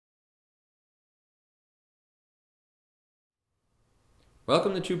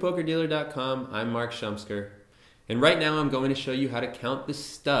Welcome to Truepokerdealer.com. I'm Mark Shumsker, and right now I'm going to show you how to count the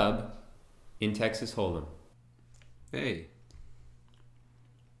stub in Texas Hold'em. Hey,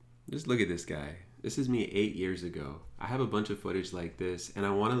 just look at this guy. This is me 8 years ago. I have a bunch of footage like this, and I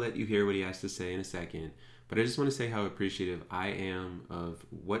want to let you hear what he has to say in a second, but I just want to say how appreciative I am of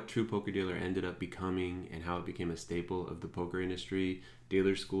what True Poker Dealer ended up becoming and how it became a staple of the poker industry.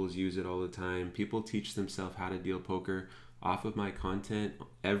 Dealer schools use it all the time. People teach themselves how to deal poker off of my content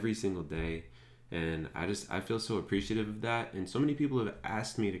every single day, and I feel so appreciative of that. And so many people have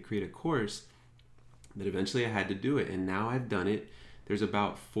asked me to create a course that eventually I had to do it, and now I've done it. There's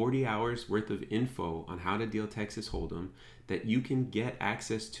about 40 hours worth of info on how to deal Texas Hold'em that you can get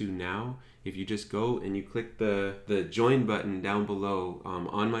access to now if you just go and you click the join button down below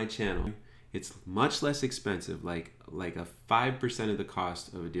on my channel. It's much less expensive, like a 5% of the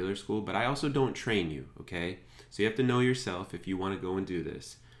cost of a dealer school, but I also don't train you, okay? So you have to know yourself if you want to go and do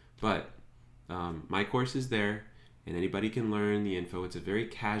this. But my course is there, and anybody can learn the info. It's a very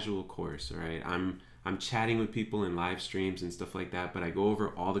casual course, all right? I'm chatting with people in live streams and stuff like that, but I go over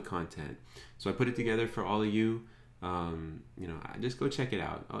all the content. So I put it together for all of you. Just go check it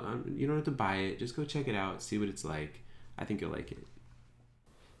out. You don't have to buy it. Just go check it out, see what it's like. I think you'll like it.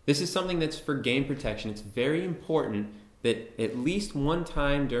 This is something that's for game protection. It's very important that at least one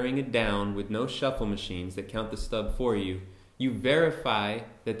time during a down with no shuffle machines that count the stub for you, you verify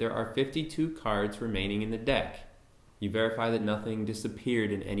that there are 52 cards remaining in the deck. You verify that nothing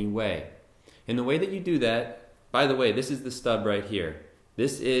disappeared in any way. And the way that you do that, by the way, this is the stub right here.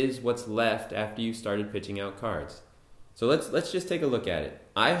 This is what's left after you started pitching out cards. So let's just take a look at it.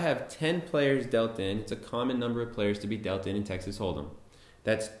 I have 10 players dealt in. It's a common number of players to be dealt in Texas Hold'em.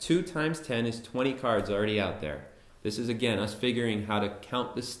 That's 2 times 10 is 20 cards already out there. This is, again, us figuring how to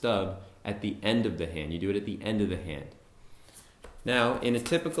count the stub at the end of the hand. You do it at the end of the hand. Now, in a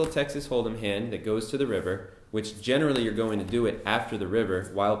typical Texas Hold'em hand that goes to the river, which generally you're going to do it after the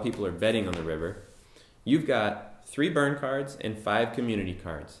river while people are betting on the river, you've got 3 burn cards and 5 community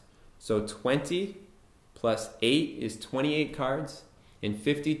cards. So 20 plus 8 is 28 cards, and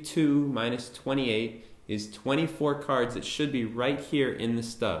 52 minus 28 is 24 cards that should be right here in the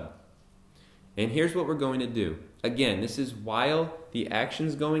stub. And here's what we're going to do. Again, this is while the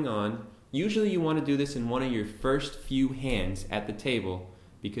action's going on. Usually you want to do this in one of your first few hands at the table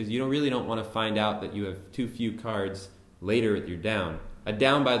because you really don't want to find out that you have too few cards later at your down. A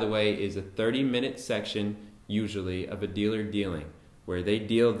down, by the way, is a 30-minute section usually of a dealer dealing where they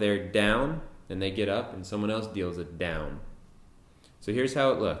deal their down, then they get up and someone else deals a down. So here's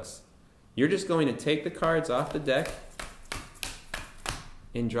how it looks. You're just going to take the cards off the deck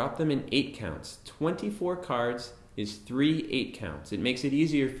and drop them in 8 counts. 24 cards is 3 8 counts. It makes it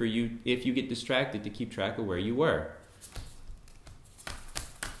easier for you if you get distracted to keep track of where you were.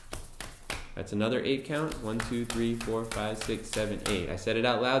 That's another 8 count. 1, 2, 3, 4, 5, 6, 7, 8. I said it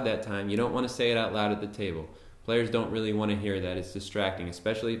out loud that time. You don't want to say it out loud at the table. Players don't really want to hear that. It's distracting,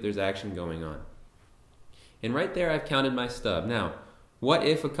 especially if there's action going on. And right there I've counted my stub. Now, what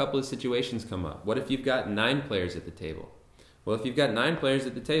if a couple of situations come up? What if you've got 9 players at the table? Well, if you've got 9 players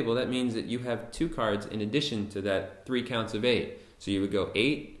at the table, that means that you have 2 cards in addition to that 3 counts of 8. So you would go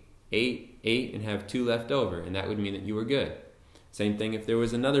 8, 8, 8, and have 2 left over, and that would mean that you were good. Same thing if there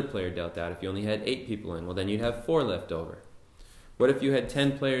was another player dealt out. If you only had 8 people in, well, then you'd have 4 left over. What if you had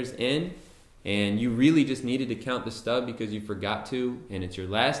 10 players in, and you really just needed to count the stub because you forgot to, and it's your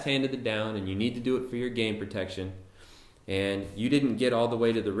last hand of the down, and you need to do it for your game protection, and you didn't get all the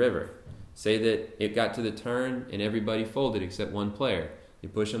way to the river? Say that it got to the turn and everybody folded except one player. You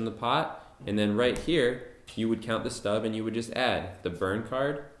push them the pot, and then right here you would count the stub and you would just add the burn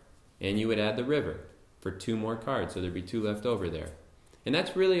card and you would add the river for 2 more cards, so there'd be 2 left over there. And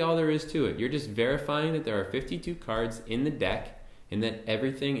that's really all there is to it. You're just verifying that there are 52 cards in the deck and that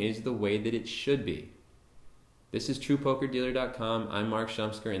everything is the way that it should be. This is Truepokerdealer.com. I'm Mark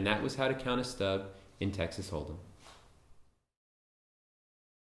Shumsker, and that was how to count a stub in Texas Hold'em.